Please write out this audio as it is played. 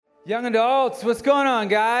Young adults, what's going on,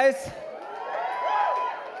 guys?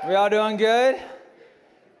 We all doing good?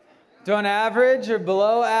 Doing average or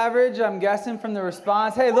below average? I'm guessing from the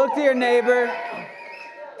response. Hey, look to your neighbor.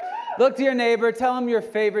 Look to your neighbor. Tell them your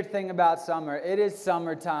favorite thing about summer. It is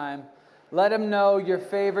summertime. Let them know your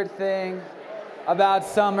favorite thing about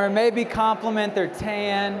summer. Maybe compliment their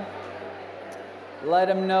tan. Let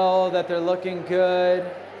them know that they're looking good.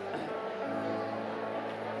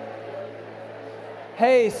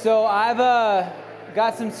 Hey, so I've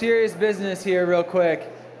got some serious business here real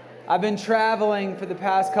quick. I've been traveling for the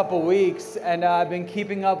past couple weeks, and I've been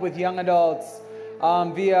keeping up with young adults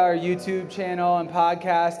via our YouTube channel and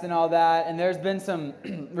podcast and all that. And there's been some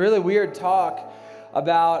really weird talk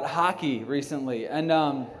about hockey recently. And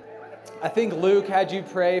I think Luke had you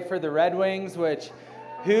pray for the Red Wings, which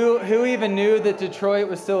who even knew that Detroit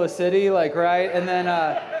was still a city, like, right? And then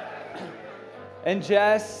and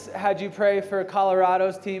Jess had you pray for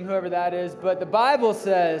Colorado's team, whoever that is. But the Bible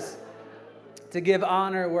says to give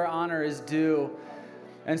honor where honor is due.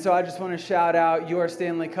 And so I just want to shout out your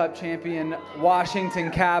Stanley Cup champion, Washington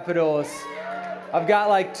Capitals. I've got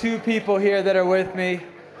like two people here that are with me.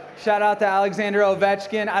 Shout out to Alexander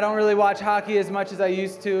Ovechkin. I don't really watch hockey as much as I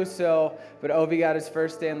used to, but Ovi got his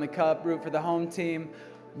first Stanley Cup. Root for the home team.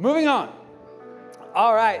 Moving on.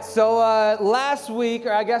 All right, so last week,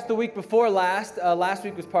 or I guess the week before last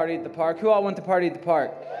week was Party at the Park. Who all went to Party at the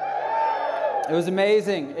Park? It was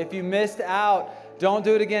amazing. If you missed out, don't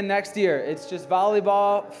do it again next year. It's just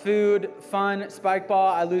volleyball, food, fun, spike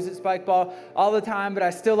ball. I lose at spike ball all the time, but I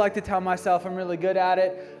still like to tell myself I'm really good at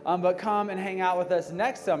it. But come and hang out with us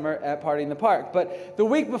next summer at Party in the Park. But the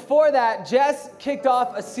week before that, Jess kicked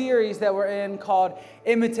off a series that we're in called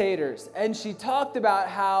Imitators. And she talked about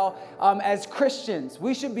how, as Christians,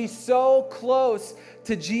 we should be so close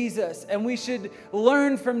to Jesus, and we should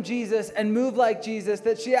learn from Jesus and move like Jesus,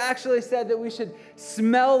 that she actually said that we should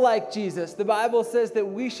smell like Jesus. The Bible says that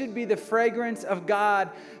we should be the fragrance of God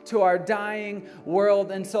to our dying world.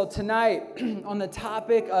 And so tonight, on the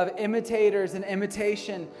topic of imitators and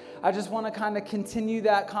imitation, I just want to kind of continue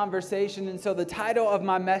that conversation. And so the title of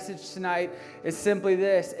my message tonight is simply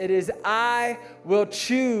this. It is, I will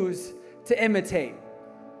choose to imitate.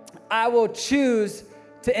 I will choose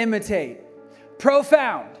to imitate.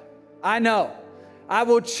 Profound, I know. I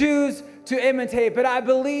will choose to imitate, but I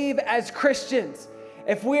believe as Christians,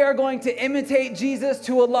 if we are going to imitate Jesus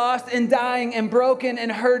to a lost and dying and broken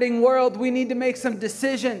and hurting world, we need to make some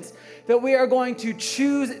decisions that we are going to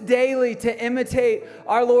choose daily to imitate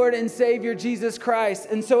our Lord and Savior Jesus Christ.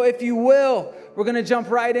 And so if you will, we're going to jump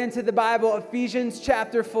right into the Bible, Ephesians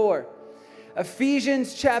chapter 4.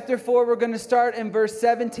 Ephesians chapter 4, we're going to start in verse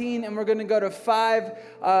 17, and we're going to go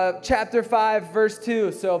to chapter 5, verse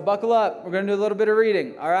 2. So buckle up. We're going to do a little bit of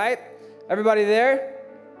reading, all right? Everybody there?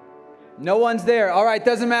 No one's there. All right,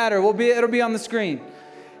 doesn't matter. It'll be on the screen.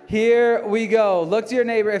 Here we go. Look to your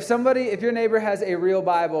neighbor. If your neighbor has a real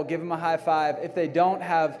Bible, give them a high five. If they don't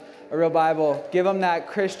have a real Bible, give them that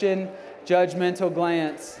Christian judgmental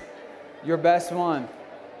glance. Your best one.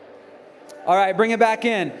 All right, bring it back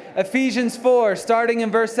in. Ephesians 4, starting in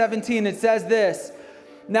verse 17, it says this.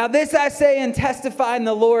 Now this I say and testify in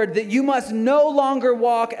the Lord, that you must no longer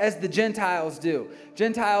walk as the Gentiles do.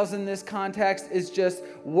 Gentiles in this context is just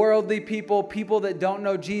worldly people that don't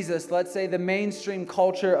know Jesus. Let's say the mainstream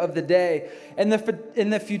culture of the day. And in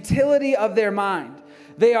the futility of their mind,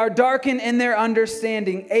 they are darkened in their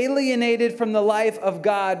understanding, alienated from the life of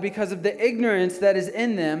God because of the ignorance that is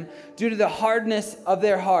in them due to the hardness of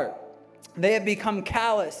their heart. They have become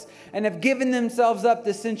callous and have given themselves up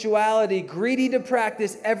to sensuality, greedy to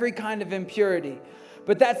practice every kind of impurity.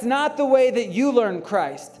 But that's not the way that you learn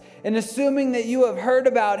Christ. And assuming that you have heard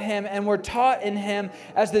about him and were taught in him,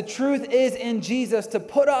 as the truth is in Jesus, to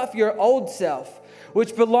put off your old self,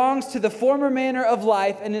 which belongs to the former manner of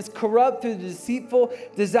life and is corrupt through the deceitful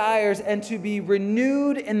desires, and to be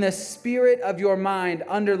renewed in the spirit of your mind.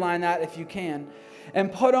 Underline that if you can. And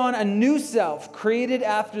put on a new self, created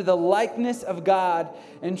after the likeness of God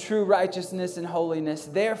in true righteousness and holiness.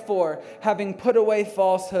 Therefore, having put away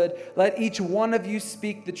falsehood, let each one of you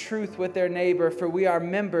speak the truth with their neighbor, for we are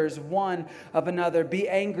members one of another. Be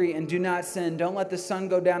angry and do not sin. Don't let the sun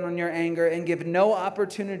go down on your anger, and give no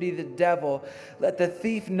opportunity to the devil. Let the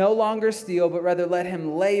thief no longer steal, but rather let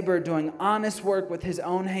him labor, doing honest work with his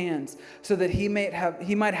own hands, so that he might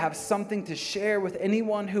have something to share with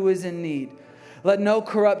anyone who is in need. Let no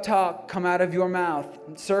corrupt talk come out of your mouth.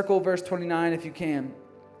 Circle verse 29 if you can.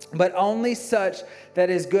 But only such that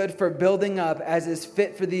is good for building up, as is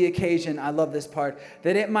fit for the occasion. I love this part.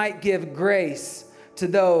 That it might give grace to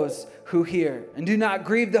those who hear. And do not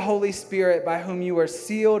grieve the Holy Spirit, by whom you are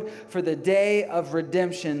sealed for the day of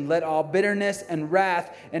redemption. Let all bitterness and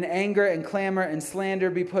wrath and anger and clamor and slander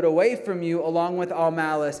be put away from you, along with all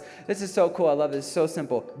malice. This is so cool. I love this. It's so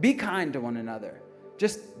simple. Be kind to one another.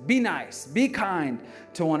 Just be nice. Be kind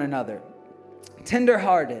to one another.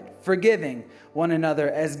 Tenderhearted, forgiving one another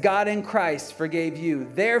as God in Christ forgave you.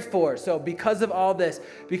 Therefore, so because of all this,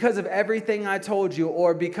 because of everything I told you,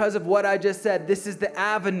 or because of what I just said, this is the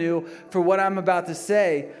avenue for what I'm about to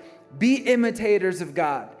say. Be imitators of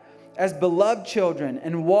God as beloved children,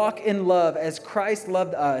 and walk in love as Christ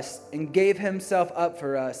loved us and gave himself up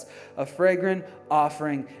for us, a fragrant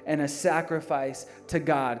offering and a sacrifice to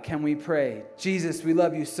God. Can we pray? Jesus, we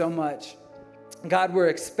love you so much. God, we're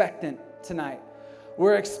expectant tonight.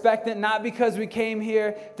 We're expectant not because we came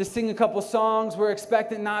here to sing a couple songs. We're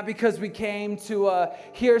expectant not because we came to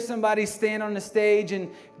hear somebody stand on the stage and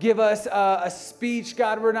give us a speech.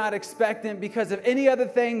 God, we're not expectant because of any other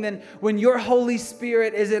thing than when your Holy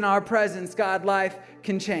Spirit is in our presence, God, life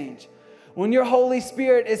can change. When your Holy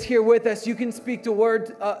Spirit is here with us, you can speak the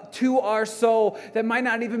word to our soul that might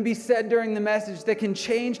not even be said during the message, that can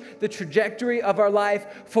change the trajectory of our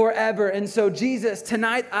life forever. And so, Jesus,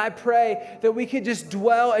 tonight I pray that we could just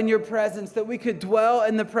dwell in your presence, that we could dwell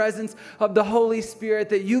in the presence of the Holy Spirit,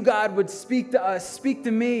 that you, God, would speak to us, speak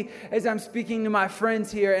to me as I'm speaking to my friends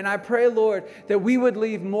here. And I pray, Lord, that we would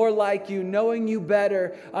leave more like you, knowing you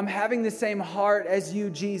better, having the same heart as you,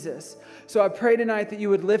 Jesus. So I pray tonight that you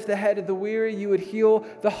would lift the head of the weary, you would heal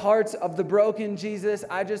the hearts of the broken, Jesus.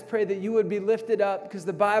 I just pray that you would be lifted up, because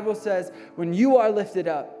the Bible says when you are lifted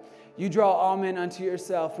up, you draw all men unto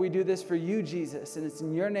yourself. We do this for you, Jesus, and it's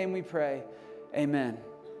in your name we pray. Amen.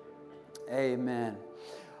 Amen.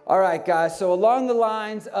 All right, guys, so along the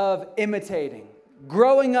lines of imitating,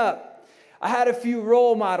 growing up, I had a few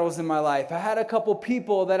role models in my life. I had a couple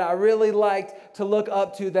people that I really liked to look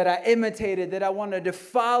up to, that I imitated, that I wanted to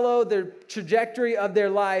follow the trajectory of their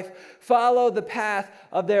life, follow the path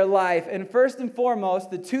of their life. And first and foremost,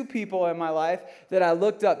 the two people in my life that I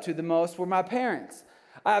looked up to the most were my parents.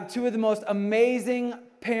 I have two of the most amazing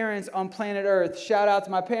parents on planet Earth. Shout out to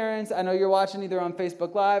my parents. I know you're watching either on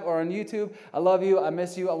Facebook Live or on YouTube. I love you. I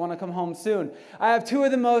miss you. I want to come home soon. I have two of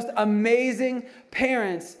the most amazing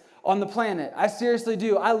parents on the planet. I seriously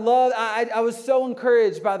do. I was so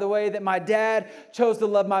encouraged by the way that my dad chose to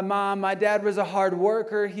love my mom. My dad was a hard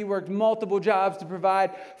worker. He worked multiple jobs to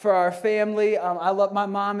provide for our family. I love my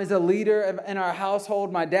mom is a leader in our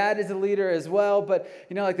household. My dad is a leader as well. But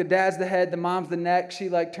you know, like the dad's the head, the mom's the neck. She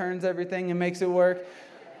like turns everything and makes it work.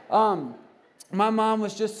 My mom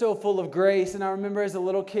was just so full of grace, and I remember as a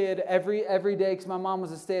little kid, every day, because my mom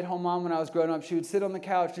was a stay-at-home mom when I was growing up, she would sit on the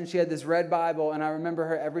couch, and she had this red Bible, and I remember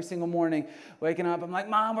her every single morning waking up. I'm like,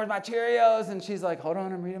 Mom, where's my Cheerios? And she's like, hold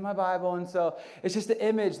on, I'm reading my Bible. And so it's just an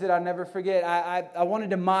image that I'll never forget. I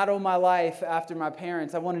wanted to model my life after my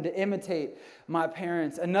parents. I wanted to imitate my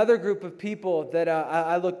parents. Another group of people that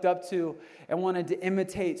I looked up to and wanted to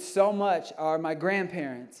imitate so much are my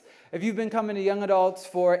grandparents. If you've been coming to Young Adults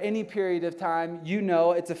for any period of time, you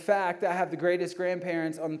know it's a fact I have the greatest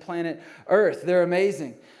grandparents on planet Earth. They're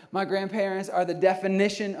amazing. My grandparents are the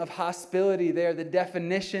definition of hospitality. They are the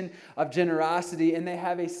definition of generosity, and they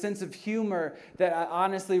have a sense of humor that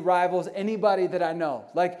honestly rivals anybody that I know.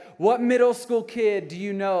 Like, what middle school kid do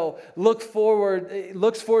you know looks forward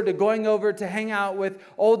to going over to hang out with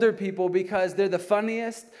older people because they're the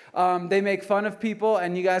funniest? They make fun of people,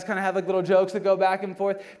 and you guys kind of have like little jokes that go back and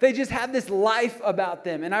forth. They just have this life about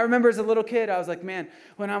them. And I remember as a little kid, I was like, man,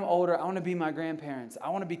 when I'm older, I want to be my grandparents. I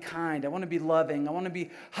want to be kind. I want to be loving. I want to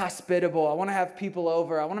be hospitable. I want to have people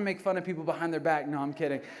over. I want to make fun of people behind their back. No, I'm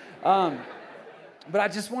kidding. But I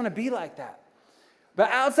just want to be like that.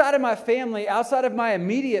 But outside of my family, outside of my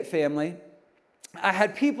immediate family, I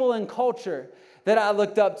had people in culture that I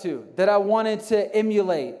looked up to, that I wanted to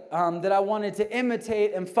emulate, that I wanted to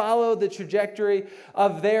imitate and follow the trajectory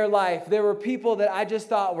of their life. There were people that I just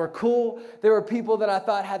thought were cool. There were people that I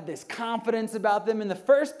thought had this confidence about them. And the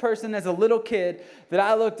first person as a little kid that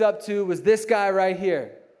I looked up to was this guy right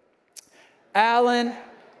here, Allen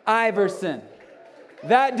Iverson.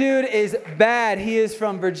 That dude is bad. He is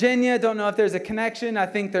from Virginia. Don't know if there's a connection. I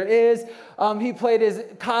think there is. He played his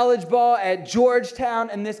college ball at Georgetown,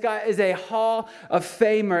 and this guy is a Hall of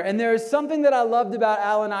Famer. And there is something that I loved about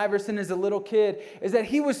Allen Iverson as a little kid, is that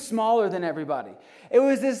he was smaller than everybody. It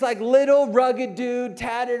was this like little rugged dude,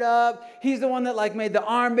 tatted up. He's the one that like made the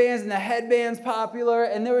armbands and the headbands popular.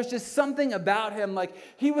 And there was just something about him. Like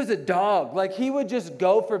he was a dog. Like he would just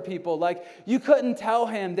go for people. Like you couldn't tell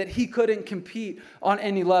him that he couldn't compete on on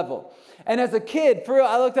any level. And as a kid, for real,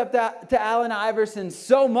 I looked up to Allen Iverson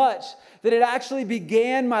so much that it actually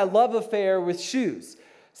began my love affair with shoes.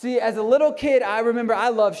 See, as a little kid, I remember I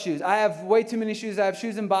love shoes. I have way too many shoes. I have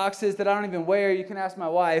shoes in boxes that I don't even wear. You can ask my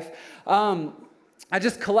wife. I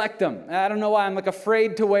just collect them. I don't know why. I'm like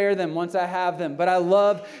afraid to wear them once I have them. But I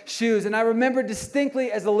love shoes. And I remember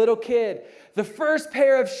distinctly as a little kid, the first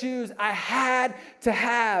pair of shoes I had to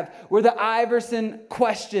have were the Iverson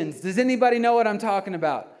Questions. Does anybody know what I'm talking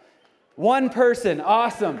about? One person.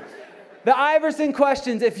 Awesome. The Iverson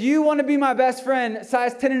Questions. If you want to be my best friend,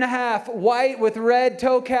 size 10.5, white with red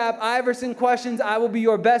toe cap, Iverson Questions, I will be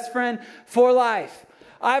your best friend for life.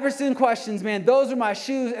 Iverson Questions, man, those are my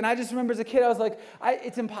shoes. And I just remember as a kid, I was like,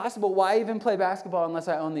 it's impossible. Why even play basketball unless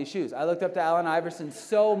I own these shoes? I looked up to Allen Iverson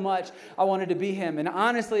so much, I wanted to be him. And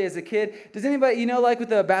honestly, as a kid, does anybody, like with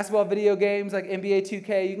the basketball video games, like NBA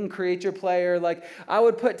 2K, you can create your player. Like, I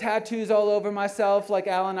would put tattoos all over myself like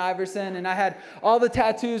Allen Iverson. And I had all the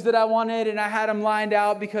tattoos that I wanted, and I had them lined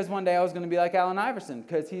out because one day I was going to be like Allen Iverson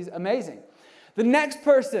because he's amazing. The next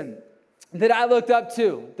person that I looked up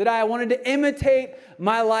to, that I wanted to imitate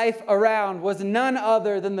my life around, was none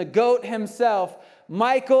other than the GOAT himself,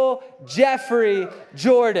 Michael Jeffrey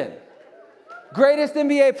Jordan. Greatest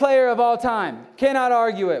NBA player of all time. Cannot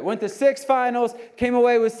argue it. Went to 6 finals, came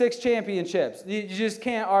away with 6 championships. You just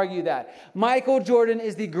can't argue that. Michael Jordan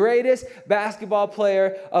is the greatest basketball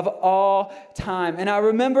player of all time. And I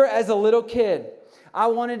remember as a little kid, I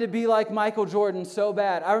wanted to be like Michael Jordan so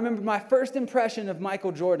bad. I remember my first impression of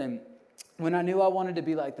Michael Jordan when I knew I wanted to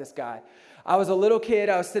be like this guy. I was a little kid.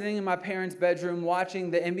 I was sitting in my parents' bedroom watching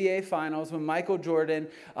the NBA Finals when Michael Jordan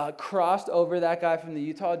crossed over that guy from the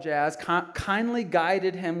Utah Jazz, kindly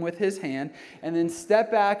guided him with his hand, and then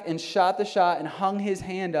stepped back and shot the shot and hung his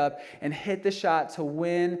hand up and hit the shot to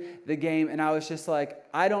win the game. And I was just like,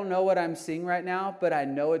 I don't know what I'm seeing right now, but I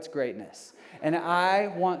know it's greatness. And I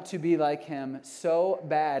want to be like him so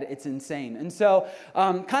bad, it's insane. And so,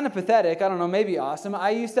 kind of pathetic, I don't know, maybe awesome.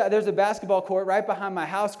 There's a basketball court right behind my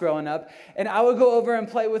house growing up, and I would go over and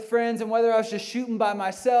play with friends, and whether I was just shooting by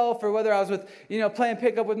myself or whether I was with, playing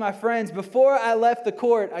pickup with my friends, before I left the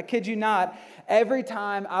court, I kid you not, every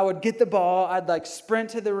time I would get the ball, I'd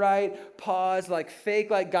sprint to the right, pause, fake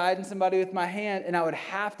guiding somebody with my hand, and I would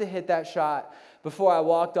have to hit that shot before I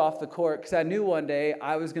walked off the court, because I knew one day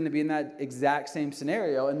I was going to be in that exact same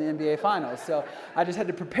scenario in the NBA Finals. So I just had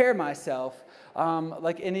to prepare myself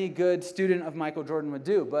like any good student of Michael Jordan would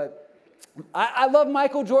do. But I love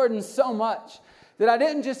Michael Jordan so much that I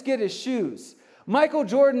didn't just get his shoes. Michael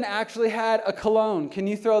Jordan actually had a cologne. Can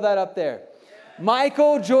you throw that up there?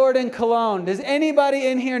 Michael Jordan cologne. Does anybody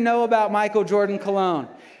in here know about Michael Jordan cologne?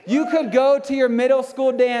 You could go to your middle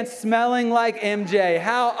school dance smelling like MJ.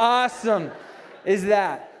 How awesome is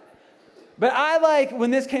that? But when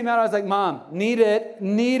this came out, I was like, Mom, need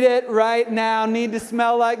it right now, need to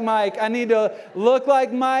smell like Mike. I need to look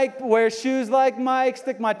like Mike, wear shoes like Mike,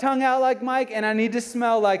 stick my tongue out like Mike, and I need to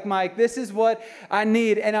smell like Mike. This is what I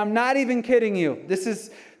need, and I'm not even kidding you. This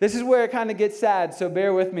is where it kind of gets sad, so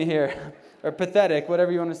bear with me here, or pathetic,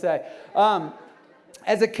 whatever you want to say.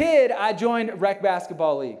 As a kid, I joined Rec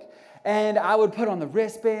Basketball League. And I would put on the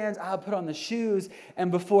wristbands, I would put on the shoes, and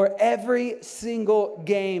before every single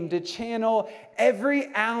game, to channel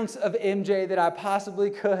every ounce of MJ that I possibly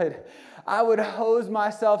could, I would hose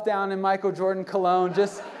myself down in Michael Jordan cologne,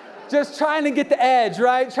 just trying to get the edge,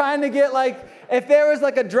 right? Trying to get if there was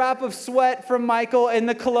a drop of sweat from Michael in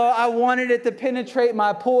the cologne, I wanted it to penetrate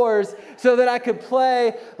my pores so that I could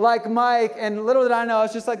play like Mike. And little did I know, I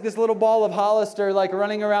was just this little ball of Hollister,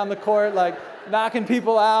 running around the court, knocking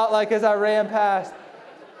people out as I ran past.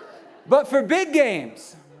 But for big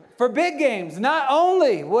games, not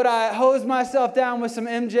only would I hose myself down with some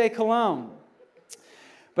MJ cologne,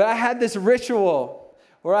 but I had this ritual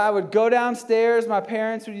where I would go downstairs. My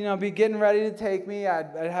parents would, be getting ready to take me.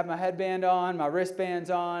 I'd have my headband on, my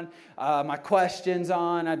wristbands on, my questions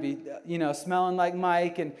on. I'd be, smelling like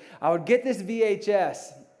Mike. And I would get this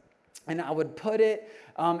VHS, and I would put it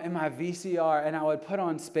in my VCR, and I would put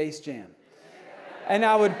on Space Jam. And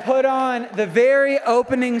I would put on the very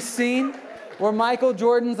opening scene where Michael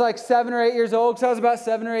Jordan's 7 or 8 years old, because I was about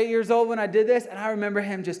 7 or 8 years old when I did this, and I remember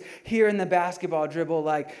him just here in the basketball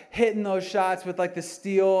dribble, hitting those shots with the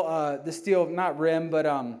steel, not rim, but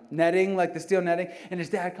netting, the steel netting, and his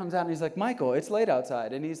dad comes out and he's like, Michael, it's late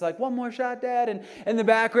outside, and he's like, one more shot, Dad, and in the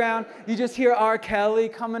background, you just hear R. Kelly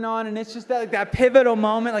coming on, and it's just that pivotal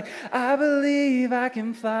moment, I believe I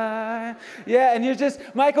can fly, yeah, and you're just,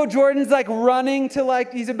 Michael Jordan's running to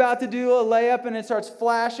he's about to do a layup, and it starts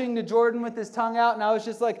flashing to Jordan with his tongue out, and I was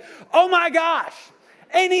just like, oh my gosh.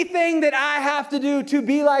 anything that I have to do to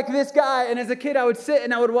be like this guy. And as a kid, I would sit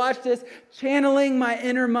and I would watch this, channeling my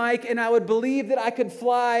inner Mike, and I would believe that I could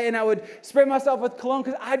fly, and I would spray myself with cologne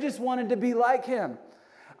because I just wanted to be like him.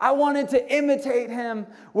 I wanted to imitate him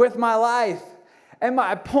with my life. And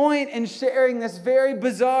my point in sharing this very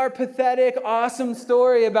bizarre, pathetic, awesome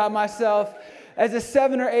story about myself as a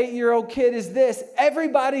 7 or 8-year-old kid is this: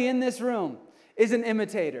 everybody in this room is an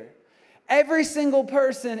imitator. Every single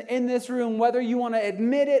person in this room, whether you want to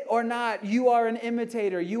admit it or not, you are an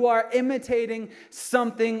imitator. You are imitating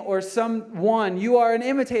something or someone. You are an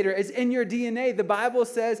imitator. It's in your DNA. The Bible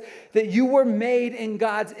says that you were made in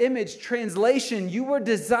God's image. Translation, you were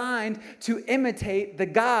designed to imitate the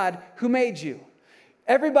God who made you.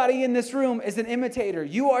 Everybody in this room is an imitator.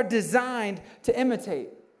 You are designed to imitate.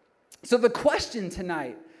 So the question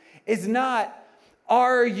tonight is not,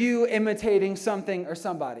 are you imitating something or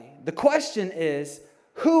somebody? The question is,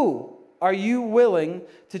 who are you willing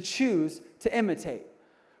to choose to imitate?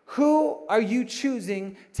 Who are you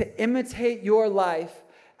choosing to imitate your life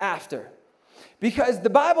after? Because the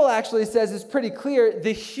Bible actually says it's pretty clear,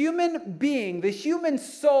 the human being, the human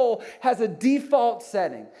soul has a default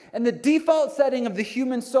setting. And the default setting of the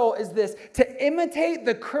human soul is this: to imitate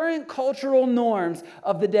the current cultural norms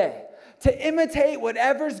of the day. To imitate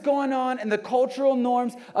whatever's going on in the cultural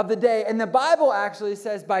norms of the day. And the Bible actually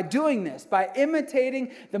says by doing this, by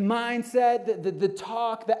imitating the mindset, the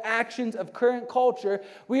talk, the actions of current culture,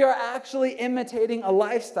 we are actually imitating a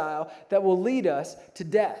lifestyle that will lead us to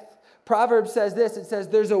death. Proverbs says this: it says,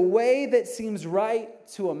 there's a way that seems right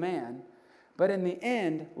to a man, but in the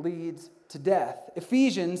end leads to death.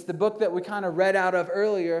 Ephesians, the book that we kind of read out of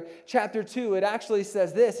earlier, chapter 2, it actually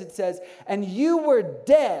says this. It says, and you were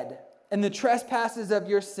dead in the trespasses of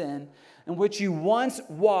your sin, in which you once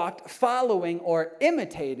walked, following or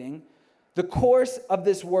imitating the course of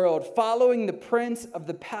this world, following the prince of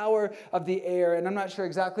the power of the air. And I'm not sure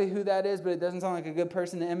exactly who that is, but it doesn't sound like a good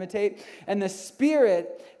person to imitate. And the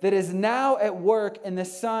spirit that is now at work in the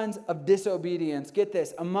sons of disobedience, get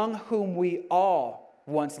this, among whom we all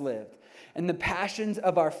once lived, and the passions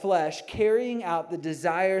of our flesh, carrying out the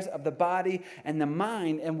desires of the body and the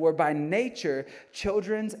mind, and were by nature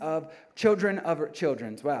children of.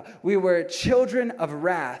 Wow. We were children of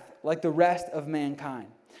wrath, like the rest of mankind.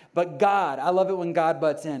 But God, I love it when God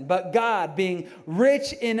butts in, but God, being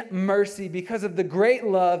rich in mercy because of the great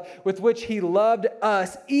love with which he loved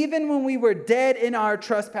us, even when we were dead in our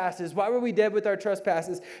trespasses. Why were we dead with our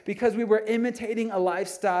trespasses? Because we were imitating a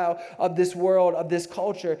lifestyle of this world, of this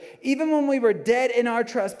culture. Even when we were dead in our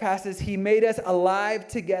trespasses, he made us alive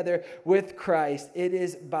together with Christ. It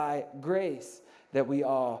is by grace that we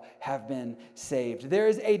all have been saved. There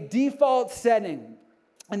is a default setting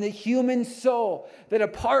and the human soul that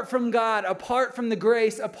apart from God, apart from the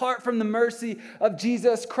grace, apart from the mercy of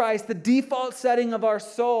Jesus Christ, the default setting of our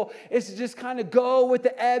soul is to just kind of go with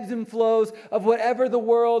the ebbs and flows of whatever the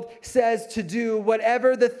world says to do,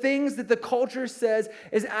 whatever the things that the culture says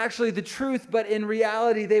is actually the truth, but in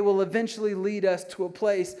reality, they will eventually lead us to a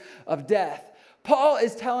place of death. Paul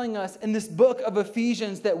is telling us in this book of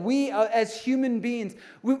Ephesians that we as human beings,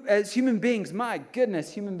 my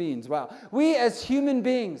goodness, human beings, wow. We as human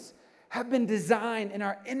beings have been designed in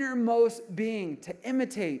our innermost being to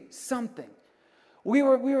imitate something. We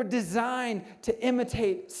were designed to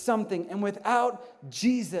imitate something. And without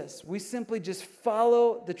Jesus, we simply just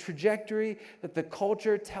follow the trajectory that the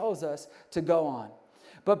culture tells us to go on.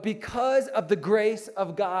 But because of the grace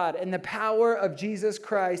of God and the power of Jesus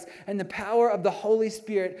Christ and the power of the Holy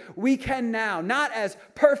Spirit, we can now, not as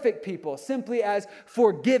perfect people, simply as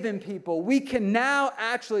forgiven people, we can now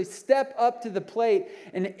actually step up to the plate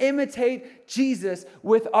and imitate Jesus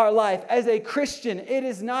with our life. As a Christian, it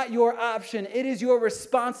is not your option. It is your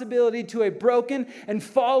responsibility to a broken and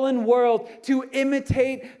fallen world to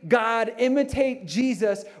imitate God, imitate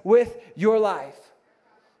Jesus with your life.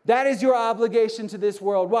 That is your obligation to this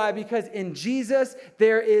world. Why? Because in Jesus,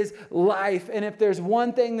 there is life. And if there's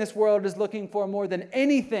one thing this world is looking for more than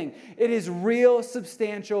anything, it is real,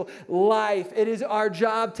 substantial life. It is our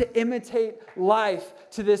job to imitate life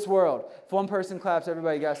to this world. If one person claps,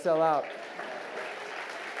 everybody got to sell out.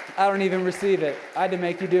 I don't even receive it. I had to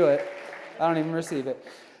make you do it. I don't even receive it.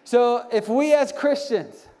 So if we as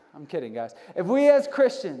Christians, I'm kidding, guys. If we as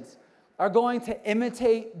Christians are going to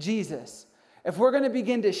imitate Jesus, if we're going to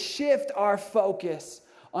begin to shift our focus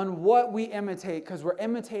on what we imitate, because we're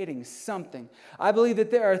imitating something, I believe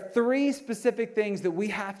that there are 3 specific things that we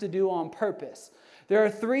have to do on purpose. There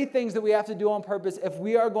are 3 things that we have to do on purpose if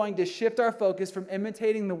we are going to shift our focus from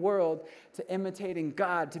imitating the world to imitating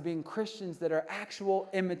God, to being Christians that are actual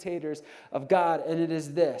imitators of God. And it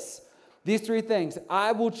is this: These three things.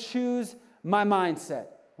 I will choose my mindset.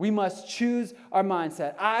 We must choose our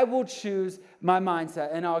mindset. I will choose my mindset,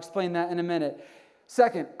 and I'll explain that in a minute.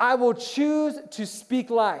 Second, I will choose to speak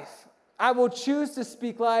life. I will choose to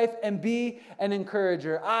speak life and be an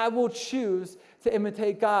encourager. I will choose to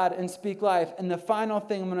imitate God and speak life. And the final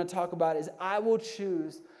thing I'm going to talk about is I will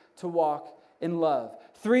choose to walk in love.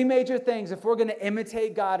 Three major things. If we're going to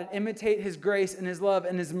imitate God and imitate His grace and His love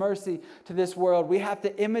and His mercy to this world, we have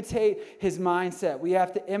to imitate His mindset. We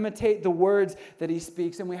have to imitate the words that He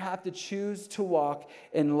speaks, and we have to choose to walk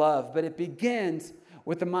in love. But it begins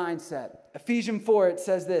with the mindset. Ephesians 4, it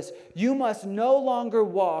says this, you must no longer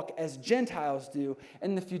walk as Gentiles do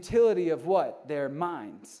in the futility of what? Their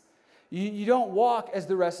minds. You don't walk as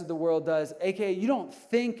the rest of the world does, aka you don't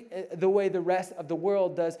think the way the rest of the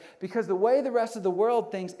world does, because the way the rest of the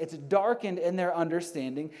world thinks, it's darkened in their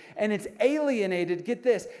understanding and it's alienated. Get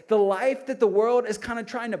this, the life that the world is kind of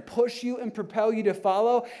trying to push you and propel you to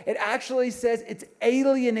follow, it actually says it's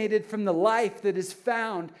alienated from the life that is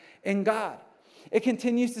found in God. It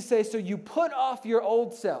continues to say, so you put off your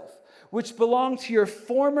old self, which belonged to your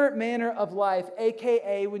former manner of life,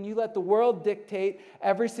 aka when you let the world dictate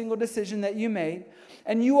every single decision that you made,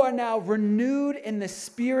 and you are now renewed in the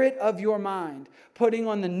spirit of your mind, putting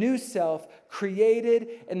on the new self, created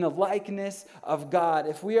in the likeness of God.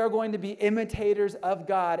 If we are going to be imitators of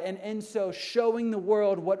God, and in so showing the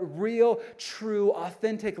world what real, true,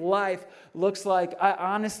 authentic life looks like, I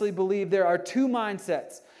honestly believe there are two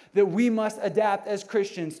mindsets that we must adapt as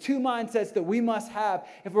Christians, two mindsets that we must have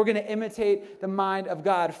if we're going to imitate the mind of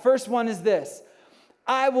God. First one is this: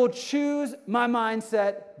 I will choose my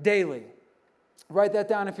mindset daily. Write that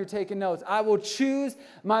down if you're taking notes. I will choose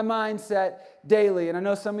my mindset daily. And I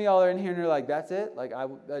know some of y'all are in here and you're like, that's it? Like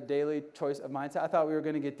a daily choice of mindset? I thought we were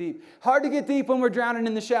going to get deep. Hard to get deep when we're drowning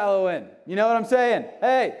in the shallow end. You know what I'm saying?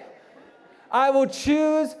 Hey, I will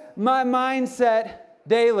choose my mindset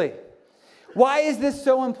daily. Why is this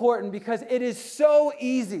so important? Because it is so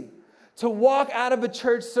easy to walk out of a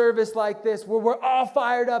church service like this where we're all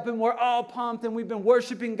fired up and we're all pumped and we've been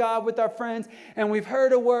worshiping God with our friends and we've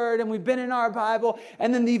heard a word and we've been in our Bible,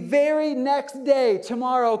 and then the very next day,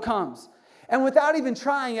 tomorrow comes. And without even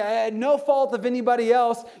trying, at no fault of anybody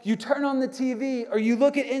else, you turn on the TV or you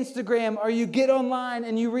look at Instagram or you get online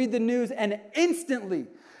and you read the news, and instantly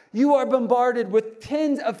you are bombarded with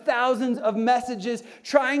tens of thousands of messages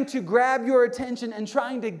trying to grab your attention and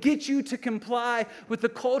trying to get you to comply with the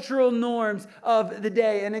cultural norms of the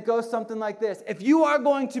day. And it goes something like this. If you are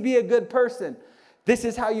going to be a good person, this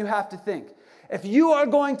is how you have to think. If you are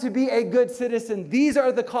going to be a good citizen, these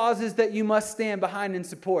are the causes that you must stand behind and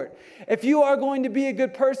support. If you are going to be a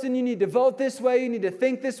good person, you need to vote this way, you need to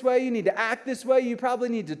think this way, you need to act this way, you probably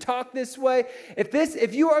need to talk this way.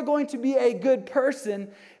 If you are going to be a good person,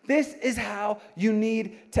 this is how you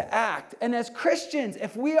need to act. And as Christians,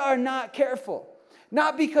 if we are not careful,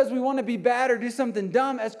 not because we want to be bad or do something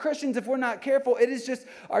dumb, as Christians, if we're not careful, it is just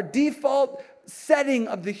our default setting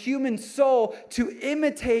of the human soul to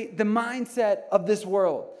imitate the mindset of this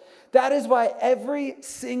world. That is why every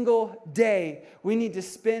single day we need to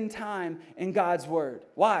spend time in God's Word.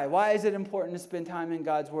 Why? Why is it important to spend time in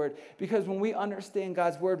God's Word? Because when we understand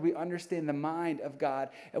God's Word, we understand the mind of God,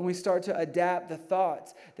 and we start to adapt the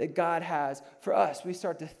thoughts that God has for us. We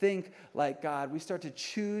start to think like God. We start to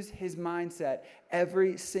choose His mindset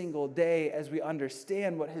every single day as we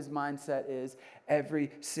understand what His mindset is every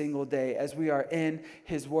single day as we are in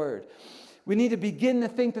His Word. We need to begin to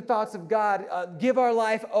think the thoughts of God, give our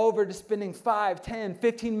life over to spending 5, 10,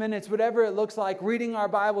 15 minutes, whatever it looks like, reading our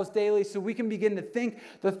Bibles daily so we can begin to think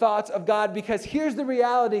the thoughts of God. Because here's the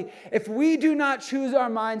reality. If we do not choose our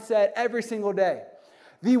mindset every single day,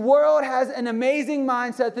 the world has an amazing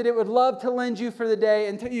mindset that it would love to lend you for the day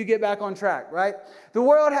until you get back on track, right? The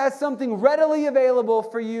world has something readily available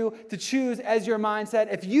for you to choose as your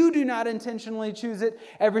mindset. If you do not intentionally choose it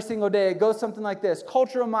every single day, it goes something like this.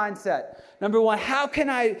 Cultural mindset. Number one,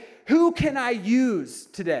 who can I use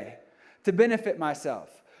today to benefit myself?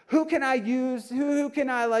 Who can I use? Who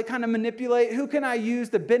can I like kind of manipulate? Who can I use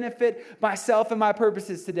to benefit myself and my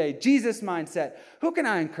purposes today? Jesus mindset. Who can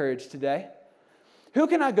I encourage today? Who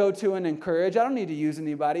can I go to and encourage? I don't need to use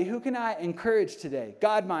anybody. Who can I encourage today?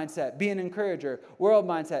 God mindset, be an encourager. World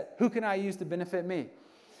mindset, who can I use to benefit me?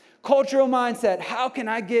 Cultural mindset, how can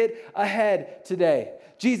I get ahead today?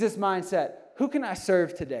 Jesus mindset, who can I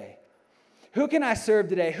serve today? Who can I serve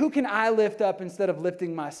today? Who can I lift up instead of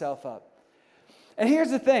lifting myself up? And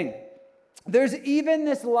here's the thing. There's even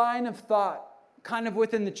this line of thought kind of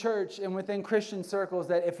within the church and within Christian circles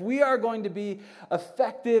that if we are going to be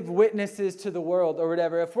effective witnesses to the world or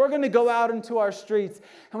whatever, if we're going to go out into our streets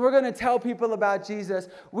and we're going to tell people about Jesus,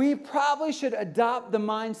 we probably should adopt the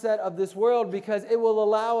mindset of this world because it will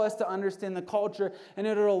allow us to understand the culture and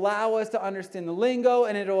it'll allow us to understand the lingo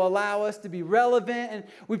and it'll allow us to be relevant, and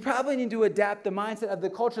we probably need to adapt the mindset of the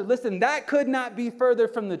culture. Listen, that could not be further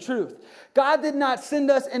from the truth. God did not send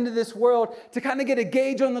us into this world to kind of get a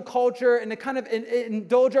gauge on the culture and to kind of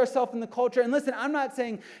indulge ourselves in the culture. And listen, I'm not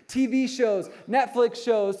saying TV shows, Netflix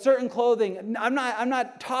shows, certain clothing. I'm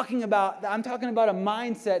talking about a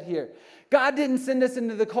mindset here. God didn't send us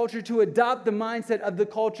into the culture to adopt the mindset of the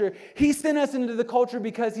culture. He sent us into the culture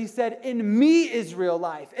because he said, in me is real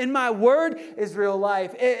life. In my word is real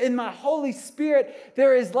life. In my Holy Spirit,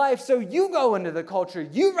 there is life. So you go into the culture.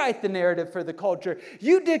 You write the narrative for the culture.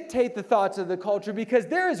 You dictate the thoughts of the culture because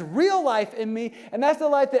there is real life in me. And that's the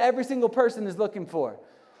life that every single person is looking for.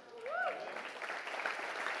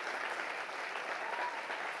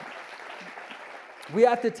 We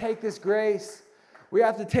have to take this grace. We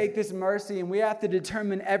have to take this mercy, and we have to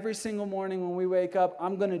determine every single morning when we wake up,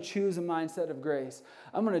 I'm going to choose a mindset of grace.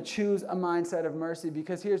 I'm going to choose a mindset of mercy,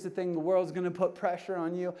 because here's the thing, the world's going to put pressure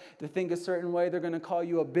on you to think a certain way. They're going to call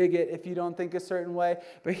you a bigot if you don't think a certain way.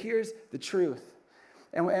 But here's the truth.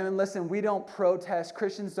 And listen, we don't protest.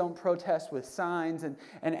 Christians don't protest with signs and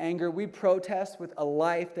anger. We protest with a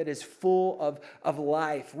life that is full of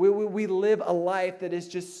life. We live a life that is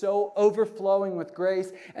just so overflowing with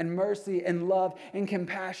grace and mercy and love and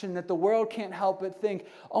compassion that the world can't help but think,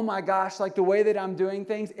 oh my gosh, like the way that I'm doing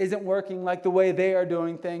things isn't working like the way they are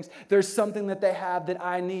doing things. There's something that they have that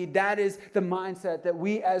I need. That is the mindset that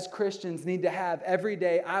we as Christians need to have every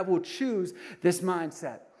day. I will choose this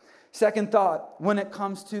mindset. Second thought, when it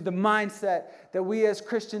comes to the mindset that we as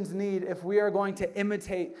Christians need if we are going to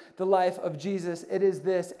imitate the life of Jesus, it is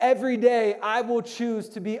this: every day I will choose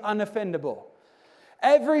to be unoffendable.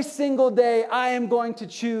 Every single day I am going to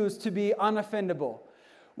choose to be unoffendable.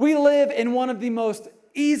 We live in one of the most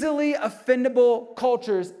easily offendable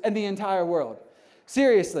cultures in the entire world.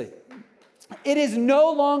 Seriously. It is no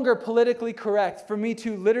longer politically correct for me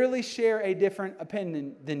to literally share a different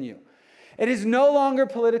opinion than you. It is no longer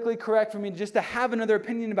politically correct for me just to have another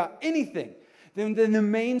opinion about anything than the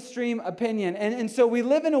mainstream opinion. And so we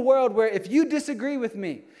live in a world where if you disagree with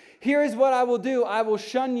me, here is what I will do. I will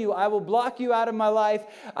shun you. I will block you out of my life.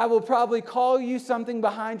 I will probably call you something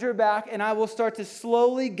behind your back, and I will start to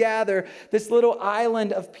slowly gather this little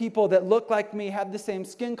island of people that look like me, have the same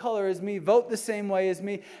skin color as me, vote the same way as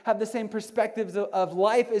me, have the same perspectives of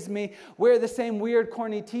life as me, wear the same weird,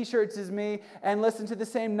 corny t-shirts as me, and listen to the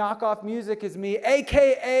same knockoff music as me,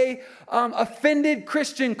 a.k.a. Offended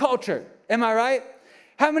Christian culture. Am I right?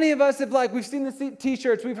 How many of us have, we've seen the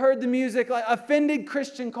t-shirts, we've heard the music, offended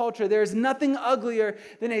Christian culture. There is nothing uglier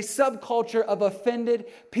than a subculture of offended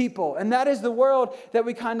people. And that is the world that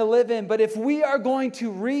we kind of live in. But if we are going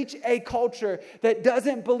to reach a culture that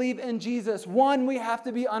doesn't believe in Jesus, one, we have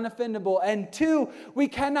to be unoffendable. And two, we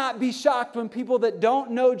cannot be shocked when people that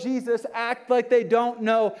don't know Jesus act like they don't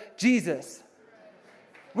know Jesus.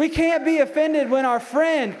 We can't be offended when our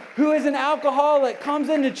friend who is an alcoholic comes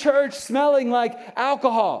into church smelling like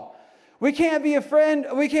alcohol. We can't be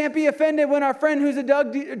offended when our friend who's a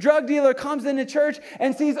drug dealer comes into church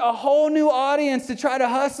and sees a whole new audience to try to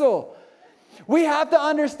hustle. We have to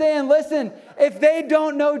understand, listen, if they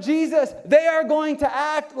don't know Jesus, they are going to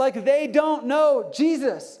act like they don't know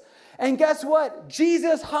Jesus. And guess what?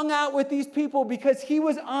 Jesus hung out with these people because he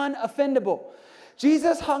was unoffendable.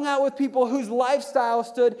 Jesus hung out with people whose lifestyle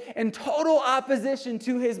stood in total opposition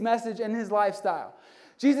to his message and his lifestyle.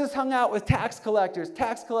 Jesus hung out with tax collectors.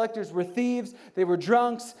 Tax collectors were thieves. They were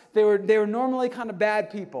drunks. They were normally kind of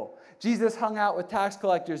bad people. Jesus hung out with tax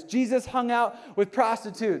collectors. Jesus hung out with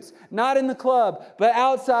prostitutes. Not in the club, but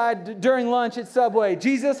outside during lunch at Subway.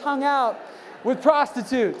 Jesus hung out with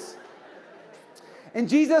prostitutes. And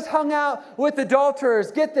Jesus hung out with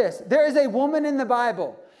adulterers. Get this. There is a woman in the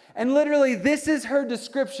Bible. And literally, this is her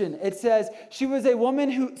description. It says she was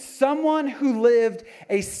someone who lived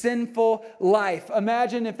a sinful life.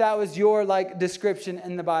 Imagine if that was your description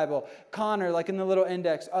in the Bible. Connor, in the little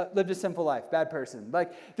index, lived a sinful life, bad person.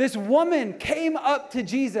 This woman came up to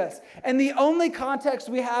Jesus, and the only context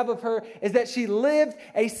we have of her is that she lived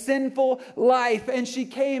a sinful life. And she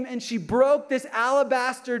came and she broke this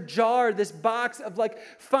alabaster jar, this box of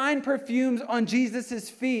fine perfumes on Jesus's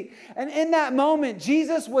feet. And in that moment,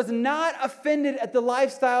 Jesus was was not offended at the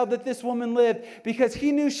lifestyle that this woman lived because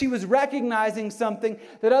he knew she was recognizing something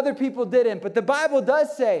that other people didn't. But the Bible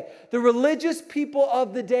does say the religious people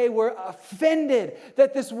of the day were offended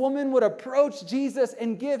that this woman would approach Jesus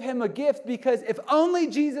and give him a gift, because if only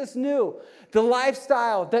Jesus knew the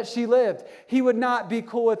lifestyle that she lived, he would not be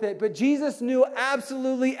cool with it. But Jesus knew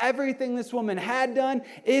absolutely everything this woman had done,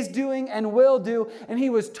 is doing, and will do, and he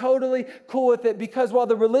was totally cool with it, because while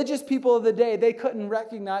the religious people of the day, they couldn't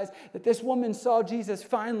recognize that this woman saw Jesus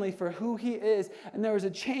finally for who he is, and there was a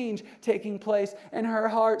change taking place in her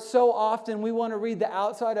heart. So often we want to read the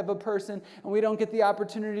outside of a person, and we don't get the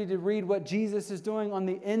opportunity to read what Jesus is doing on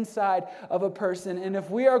the inside of a person. And if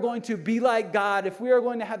we are going to be like God, if we are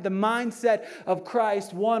going to have the mindset of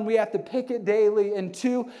Christ, one, we have to pick it daily, and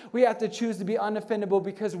two, we have to choose to be unoffendable,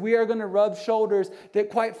 because we are going to rub shoulders that,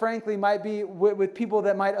 quite frankly, might be with people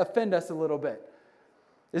that might offend us a little bit.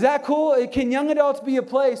 Is that cool? Can young adults be a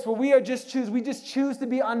place where we just choose to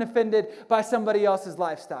be unoffended by somebody else's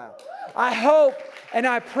lifestyle? I hope and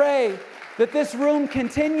I pray that this room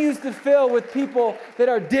continues to fill with people that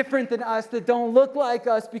are different than us, that don't look like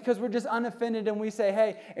us, because we're just unoffended and we say,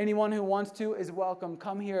 hey, anyone who wants to is welcome.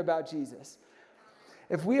 Come hear about Jesus.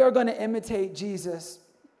 If we are going to imitate Jesus,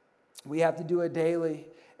 we have to do it daily,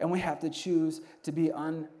 and we have to choose to be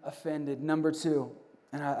unoffended. Number two,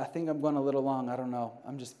 and I think I'm going a little long. I don't know.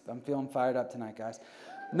 I'm feeling fired up tonight, guys.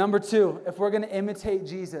 Number two, if we're going to imitate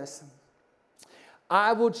Jesus,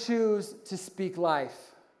 I will choose to speak life.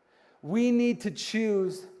 We need to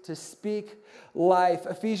choose to speak life.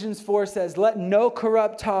 Ephesians 4 says, let no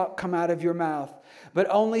corrupt talk come out of your mouth, but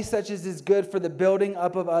only such as is good for the building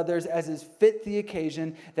up of others, as is fit the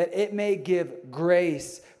occasion, that it may give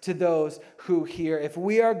grace to those who hear. If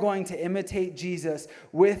we are going to imitate Jesus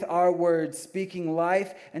with our words, speaking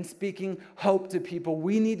life and speaking hope to people,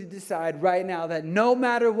 we need to decide right now that no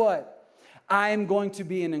matter what, I am going to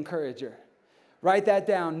be an encourager. Write that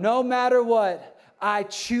down. No matter what, I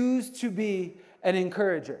choose to be an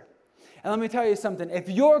encourager. And let me tell you something. If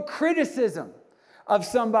your criticism of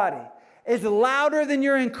somebody is louder than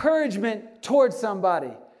your encouragement towards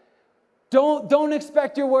somebody, don't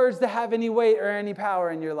expect your words to have any weight or any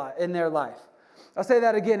power in their life. I'll say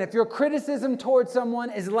that again. If your criticism towards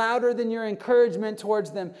someone is louder than your encouragement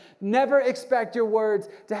towards them, never expect your words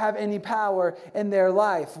to have any power in their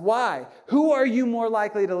life. Why? Who are you more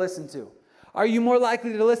likely to listen to? Are you more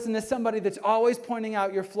likely to listen to somebody that's always pointing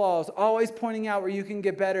out your flaws, always pointing out where you can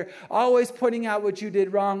get better, always pointing out what you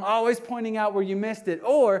did wrong, always pointing out where you missed it?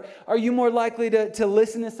 Or are you more likely to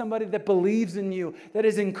listen to somebody that believes in you, that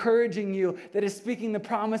is encouraging you, that is speaking the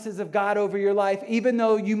promises of God over your life, even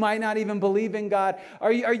though you might not even believe in God?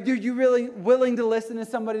 Are you really willing to listen to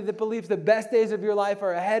somebody that believes the best days of your life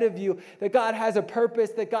are ahead of you, that God has a purpose,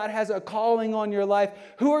 that God has a calling on your life?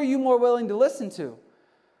 Who are you more willing to listen to?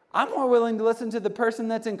 I'm more willing to listen to the person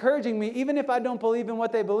that's encouraging me, even if I don't believe in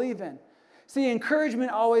what they believe in. See,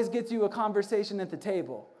 encouragement always gets you a conversation at the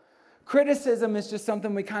table. Criticism is just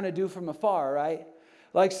something we kind of do from afar, right?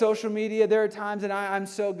 Like social media, there are times, and I'm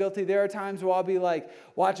so guilty, there are times where I'll be like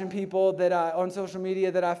watching people that on social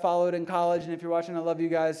media that I followed in college, and if you're watching, I love you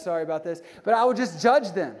guys, sorry about this, but I would just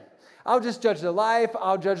judge them. I'll just judge their life,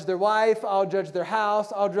 I'll judge their wife, I'll judge their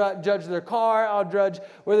house, I'll judge their car, I'll judge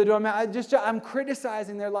where they're doing. I'm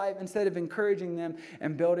criticizing their life instead of encouraging them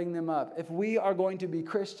and building them up. If we are going to be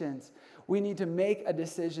Christians, we need to make a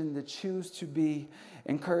decision to choose to be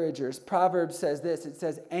encouragers. Proverbs says this, it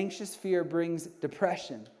says, anxious fear brings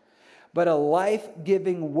depression, but a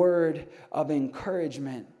life-giving word of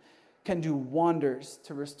encouragement can do wonders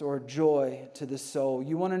to restore joy to the soul.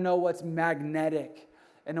 You want to know what's magnetic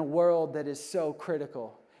in a world that is so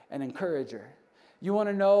critical? An encourager. You want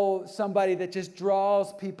to know somebody that just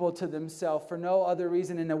draws people to themselves for no other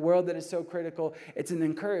reason in a world that is so critical? It's an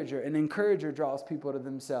encourager. An encourager draws people to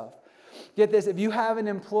themselves. Get this, if you have an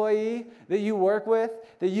employee that you work with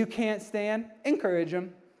that you can't stand, encourage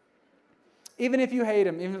them. Even if you hate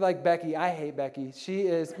them, even like Becky. I hate Becky. She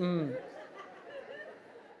is,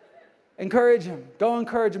 Encourage them. Go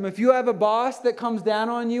encourage them. If you have a boss that comes down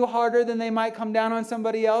on you harder than they might come down on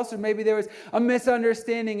somebody else, or maybe there was a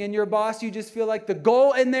misunderstanding and your boss, you just feel like the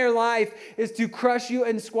goal in their life is to crush you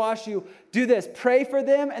and squash you, do this. Pray for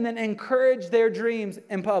them and then encourage their dreams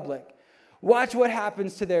in public. Watch what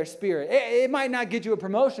happens to their spirit. It might not get you a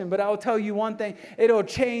promotion, but I'll tell you one thing. It'll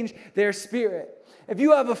change their spirit. If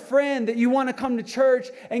you have a friend that you want to come to church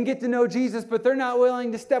and get to know Jesus, but they're not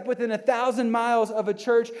willing to step within 1,000 miles of a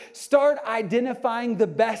church, start identifying the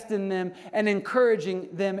best in them and encouraging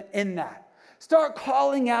them in that. Start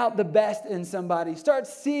calling out the best in somebody. Start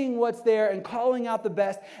seeing what's there and calling out the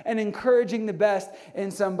best and encouraging the best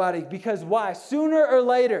in somebody. Because why? Sooner or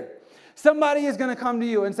later, somebody is going to come to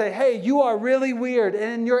you and say, hey, you are really weird,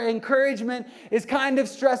 and your encouragement is kind of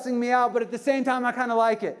stressing me out, but at the same time, I kind of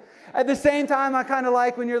like it. At the same time, I kind of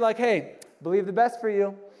like when you're like, hey, believe the best for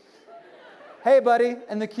you. Hey, buddy,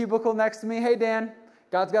 in the cubicle next to me, hey, Dan,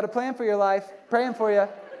 God's got a plan for your life. Praying for you.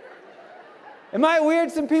 It might weird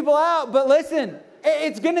some people out, but listen,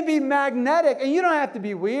 it's going to be magnetic. And you don't have to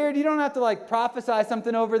be weird. You don't have to like prophesy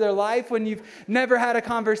something over their life when you've never had a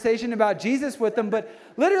conversation about Jesus with them. But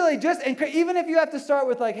literally just, even if you have to start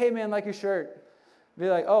with like, hey man, like your shirt. Be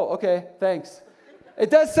like, oh, okay, thanks. It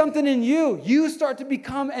does something in you. You start to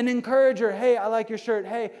become an encourager. Hey, I like your shirt.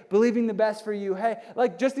 Hey, believing the best for you. Hey,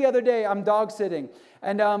 like just the other day, I'm dog sitting.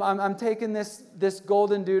 And I'm taking this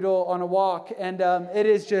golden doodle on a walk, and it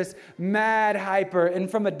is just mad hyper. And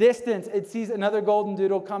from a distance, it sees another golden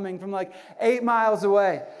doodle coming from like 8 miles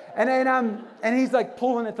away. And he's like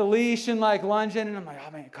pulling at the leash and like lunging, and I'm like, oh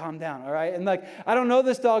man, calm down, all right? And like, I don't know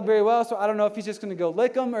this dog very well, so I don't know if he's just going to go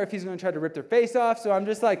lick them or if he's going to try to rip their face off. So I'm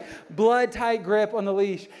just like blood tight grip on the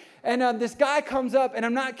leash. And this guy comes up, and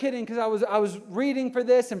I'm not kidding, because I was reading for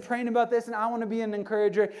this and praying about this, and I want to be an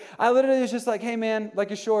encourager. I literally was just like, hey man,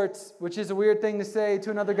 like your shorts, which is a weird thing to say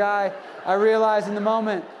to another guy, I realized in the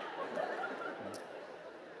moment.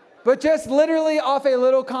 But just literally off a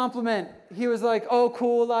little compliment, he was like, oh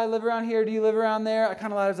cool, I live around here, do you live around there? I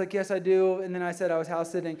kind of lied, I was like, yes I do, and then I said I was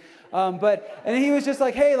house sitting. And he was just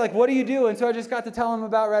like, hey, like what do you do? And so I just got to tell him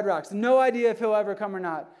about Red Rocks. No idea if he'll ever come or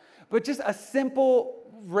not. But just a simple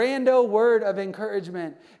rando word of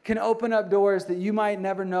encouragement can open up doors that you might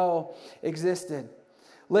never know existed.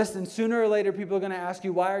 Listen, sooner or later, people are going to ask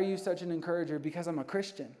you, why are you such an encourager? Because I'm a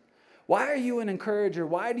Christian. Why are you an encourager?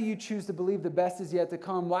 Why do you choose to believe the best is yet to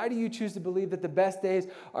come? Why do you choose to believe that the best days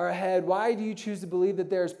are ahead? Why do you choose to believe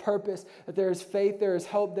that there is purpose, that there is faith, there is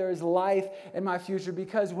hope, there is life in my future?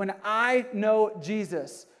 Because when I know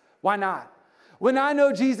Jesus, why not? When I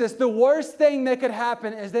know Jesus, the worst thing that could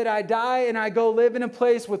happen is that I die and I go live in a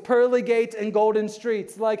place with pearly gates and golden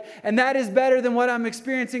streets. And that is better than what I'm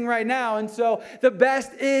experiencing right now. And so the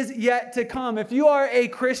best is yet to come. If you are a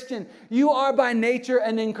Christian, you are by nature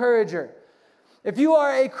an encourager. If you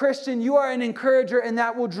are a Christian, you are an encourager, and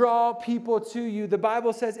that will draw people to you. The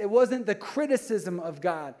Bible says it wasn't the criticism of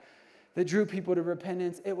God that drew people to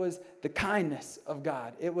repentance. It was the kindness of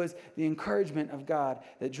God. It was the encouragement of God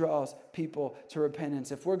that draws people to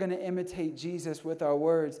repentance. If we're going to imitate Jesus with our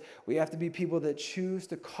words, we have to be people that choose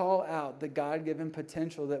to call out the God-given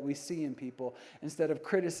potential that we see in people instead of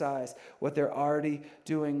criticize what they're already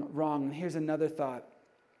doing wrong. And here's another thought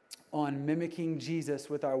on mimicking Jesus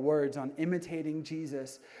with our words, on imitating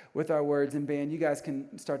Jesus with our words. And band, you guys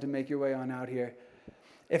can start to make your way on out here.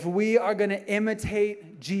 If we are going to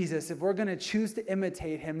imitate Jesus, if we're going to choose to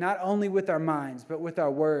imitate him, not only with our minds, but with our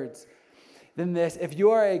words, then this, if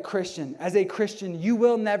you are a Christian, as a Christian, you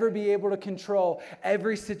will never be able to control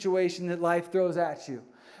every situation that life throws at you.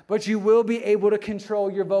 But you will be able to control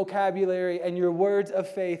your vocabulary and your words of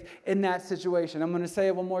faith in that situation. I'm going to say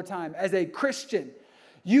it one more time. As a Christian,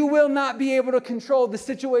 you will not be able to control the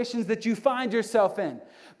situations that you find yourself in.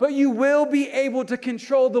 But you will be able to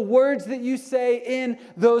control the words that you say in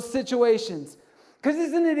those situations. Because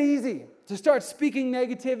isn't it easy to start speaking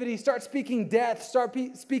negativity, start speaking death, start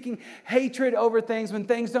speaking hatred over things when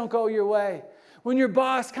things don't go your way? When your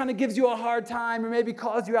boss kind of gives you a hard time or maybe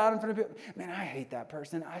calls you out in front of people. Man, I hate that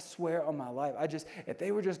person. I swear on my life. If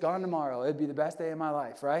they were just gone tomorrow, it'd be the best day of my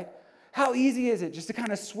life, right? How easy is it just to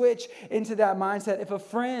kind of switch into that mindset? If a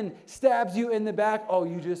friend stabs you in the back, oh,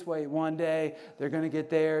 you just wait. One day they're going to get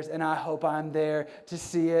theirs, and I hope I'm there to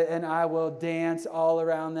see it, and I will dance all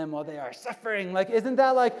around them while they are suffering. Isn't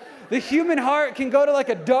that the human heart can go to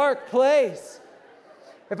a dark place?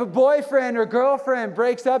 If a boyfriend or girlfriend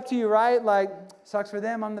breaks up to you, right? Sucks for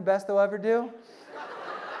them. I'm the best they'll ever do.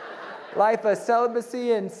 Life of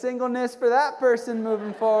celibacy and singleness for that person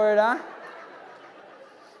moving forward, huh?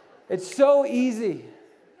 It's so easy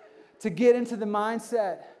to get into the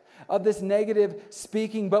mindset of this negative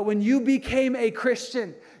speaking. But when you became a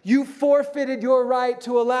Christian, you forfeited your right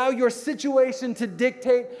to allow your situation to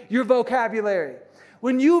dictate your vocabulary.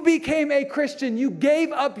 When you became a Christian, you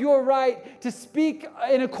gave up your right to speak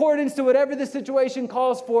in accordance to whatever the situation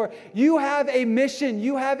calls for. You have a mission.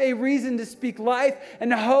 You have a reason to speak life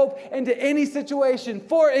and hope into any situation.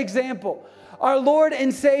 For example, our Lord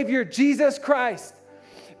and Savior, Jesus Christ,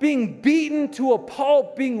 being beaten to a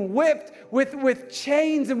pulp, being whipped with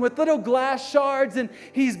chains and with little glass shards, and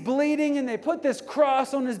he's bleeding, and they put this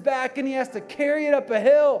cross on his back, and he has to carry it up a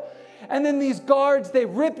hill. And then these guards, they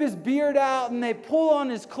rip his beard out and they pull on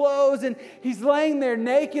his clothes, and he's laying there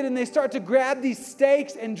naked, and they start to grab these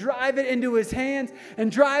stakes and drive it into his hands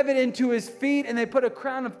and drive it into his feet, and they put a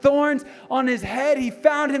crown of thorns on his head. He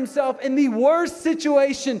found himself in the worst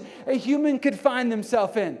situation a human could find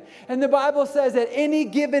themselves in. And the Bible says at any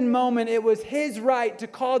given moment, it was his right to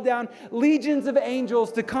call down legions of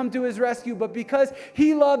angels to come to his rescue. But because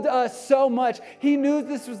he loved us so much, he knew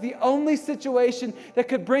this was the only situation that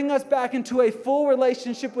could bring us back into a full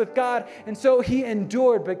relationship with God. And so he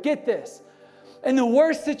endured. But get this, in the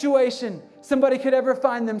worst situation somebody could ever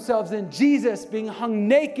find themselves in, Jesus being hung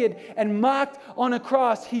naked and mocked on a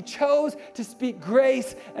cross, he chose to speak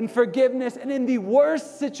grace and forgiveness. And in the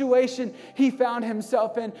worst situation he found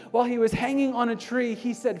himself in, while he was hanging on a tree,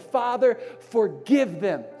 he said, "Father, forgive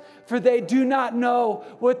them, for they do not know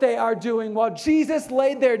what they are doing." While Jesus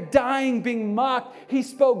laid there dying, being mocked, he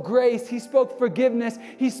spoke grace, he spoke forgiveness,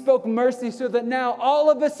 he spoke mercy, so that now all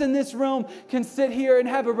of us in this room can sit here and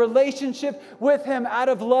have a relationship with him out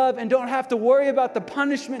of love and don't have to worry about the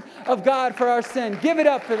punishment of God for our sin. Give it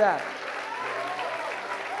up for that.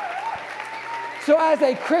 So as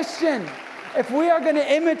a Christian, if we are going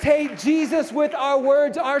to imitate Jesus with our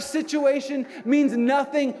words, our situation means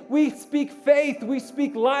nothing. We speak faith, we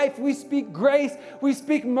speak life, we speak grace, we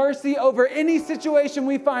speak mercy over any situation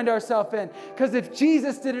we find ourselves in. Because if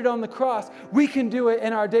Jesus did it on the cross, we can do it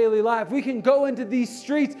in our daily life. We can go into these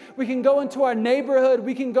streets, we can go into our neighborhood,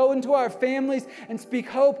 we can go into our families and speak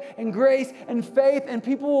hope and grace and faith, and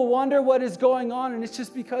people will wonder what is going on, and it's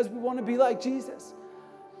just because we want to be like Jesus.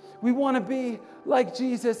 We want to be like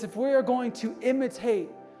Jesus. If we are going to imitate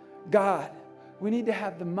God, we need to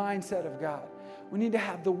have the mindset of God. We need to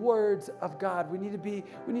have the words of God. We need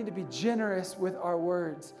to be generous with our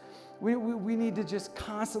words. We need to just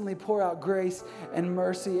constantly pour out grace and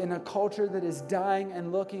mercy in a culture that is dying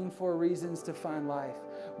and looking for reasons to find life.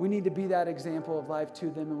 We need to be that example of life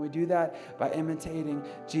to them, and we do that by imitating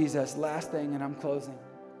Jesus. Last thing, and I'm closing.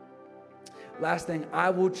 Last thing,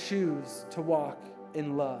 I will choose to walk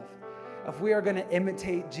in love. If we are going to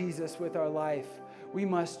imitate Jesus with our life, we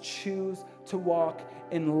must choose to walk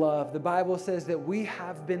in love. The Bible says that we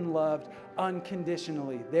have been loved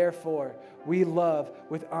unconditionally. Therefore, we love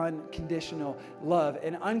with unconditional love.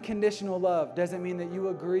 And unconditional love doesn't mean that you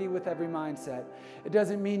agree with every mindset. It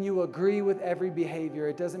doesn't mean you agree with every behavior.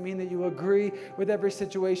 It doesn't mean that you agree with every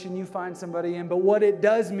situation you find somebody in. But what it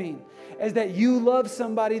does mean is that you love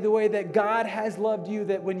somebody the way that God has loved you,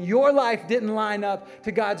 that when your life didn't line up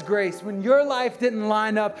to God's grace, when your life didn't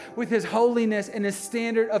line up with his holiness and his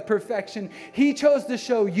standard of perfection, he chose to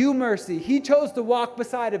show you mercy. He chose to walk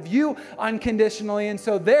beside of you unconditionally. And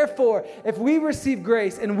so therefore, if we receive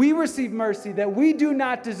grace and we receive mercy that we do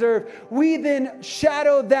not deserve, we then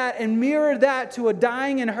shadow that and mirror that to a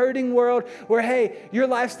dying and hurting world where, hey, your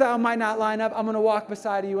lifestyle might not line up. I'm going to walk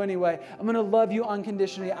beside of you anyway. I'm going to love you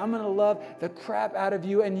unconditionally. I'm going to love the crap out of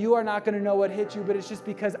you, and you are not going to know what hit you, but it's just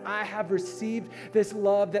because I have received this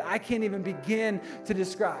love that I can't even begin to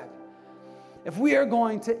describe. If we are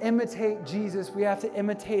going to imitate Jesus, we have to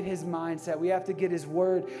imitate his mindset. We have to get his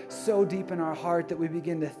word so deep in our heart that we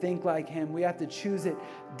begin to think like him. We have to choose it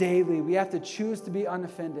daily. We have to choose to be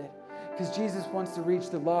unoffended, because Jesus wants to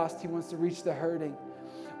reach the lost. He wants to reach the hurting.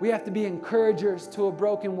 We have to be encouragers to a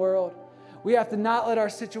broken world. We have to not let our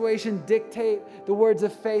situation dictate the words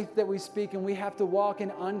of faith that we speak, and we have to walk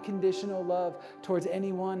in unconditional love towards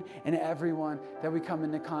anyone and everyone that we come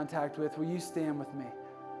into contact with. Will you stand with me?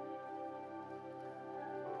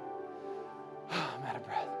 I'm out of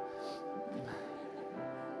breath.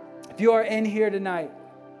 If you are in here tonight,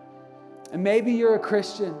 and maybe you're a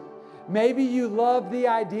Christian, maybe you love the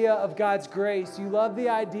idea of God's grace, you love the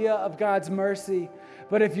idea of God's mercy,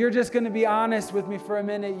 but if you're just going to be honest with me for a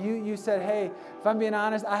minute, you said, hey, if I'm being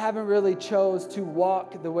honest, I haven't really chose to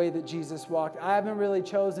walk the way that Jesus walked. I haven't really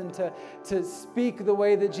chosen to speak the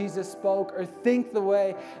way that Jesus spoke or think the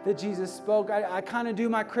way that Jesus spoke. I kind of do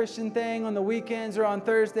my Christian thing on the weekends or on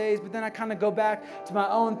Thursdays, but then I kind of go back to my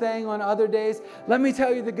own thing on other days. Let me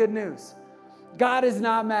tell you the good news. God is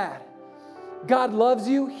not mad. God loves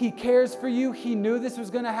you. He cares for you. He knew this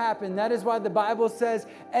was going to happen. That is why the Bible says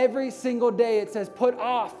every single day it says, put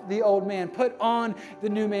off the old man, put on the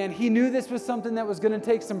new man. He knew this was something that was going to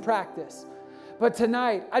take some practice. But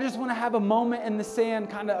tonight, I just want to have a moment in the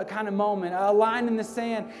sand kind of moment, a line in the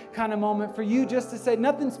sand kind of moment for you just to say,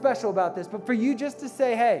 nothing special about this, but for you just to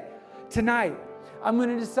say, hey, tonight, I'm going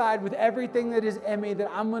to decide with everything that is in me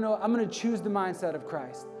that I'm going to choose the mindset of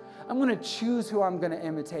Christ. I'm going to choose who I'm going to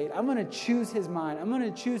imitate. I'm going to choose his mind. I'm going to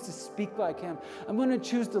choose to speak like him. I'm going to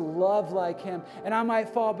choose to love like him. And I might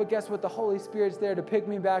fall, but guess what? The Holy Spirit's there to pick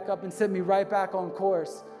me back up and set me right back on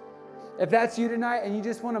course. If that's you tonight and you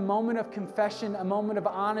just want a moment of confession, a moment of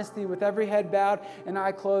honesty with every head bowed and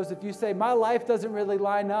eye closed, if you say, my life doesn't really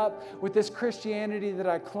line up with this Christianity that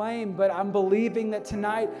I claim, but I'm believing that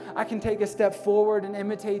tonight I can take a step forward and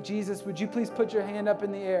imitate Jesus, would you please put your hand up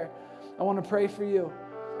in the air? I want to pray for you.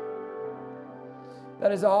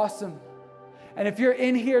 That is awesome. And if you're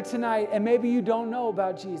in here tonight and maybe you don't know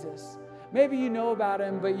about Jesus, maybe you know about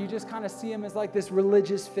him, but you just kind of see him as like this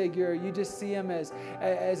religious figure. You just see him as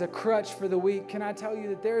a crutch for the weak. Can I tell you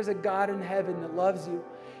that there is a God in heaven that loves you?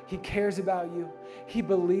 He cares about you. He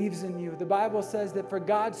believes in you. The Bible says that for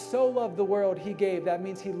God so loved the world, he gave. That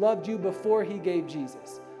means he loved you before he gave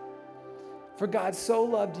Jesus. For God so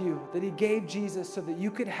loved you that he gave Jesus so that you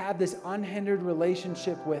could have this unhindered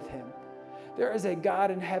relationship with him. There is a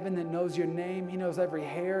God in heaven that knows your name. He knows every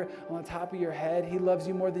hair on the top of your head. He loves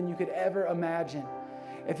you more than you could ever imagine.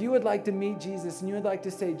 If you would like to meet Jesus and you would like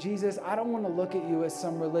to say, Jesus, I don't want to look at you as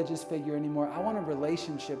some religious figure anymore. I want a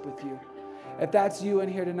relationship with you. If that's you in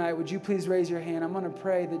here tonight, would you please raise your hand? I'm going to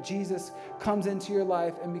pray that Jesus comes into your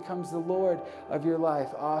life and becomes the Lord of your life.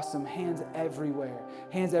 Awesome. Hands everywhere.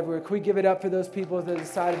 Hands everywhere. Can we give it up for those people that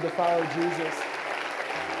decided to follow Jesus?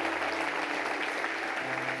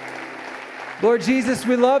 Lord Jesus,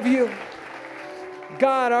 we love you.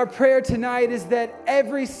 God, our prayer tonight is that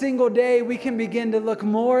every single day we can begin to look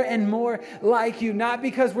more and more like you, not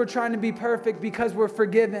because we're trying to be perfect, because we're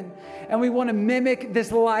forgiven. And we want to mimic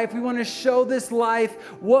this life. We want to show this life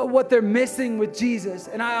what they're missing with Jesus.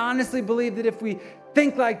 And I honestly believe that if we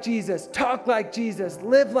think like Jesus, talk like Jesus,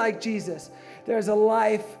 live like Jesus, there's a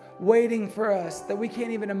life waiting for us that we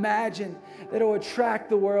can't even imagine, that will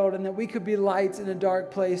attract the world and that we could be lights in a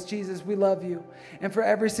dark place. Jesus, we love you. And for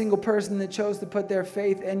every single person that chose to put their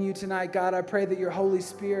faith in you tonight, God, I pray that your Holy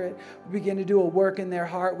Spirit will begin to do a work in their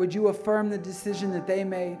heart. Would you affirm the decision that they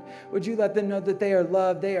made? Would you let them know that they are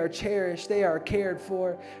loved, they are cherished, they are cared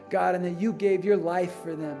for, God, and that you gave your life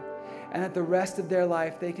for them? And that the rest of their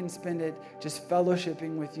life, they can spend it just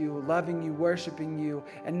fellowshipping with you, loving you, worshiping you,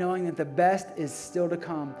 and knowing that the best is still to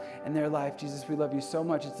come in their life. Jesus, we love you so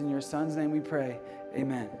much. It's in your Son's name we pray.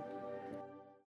 Amen.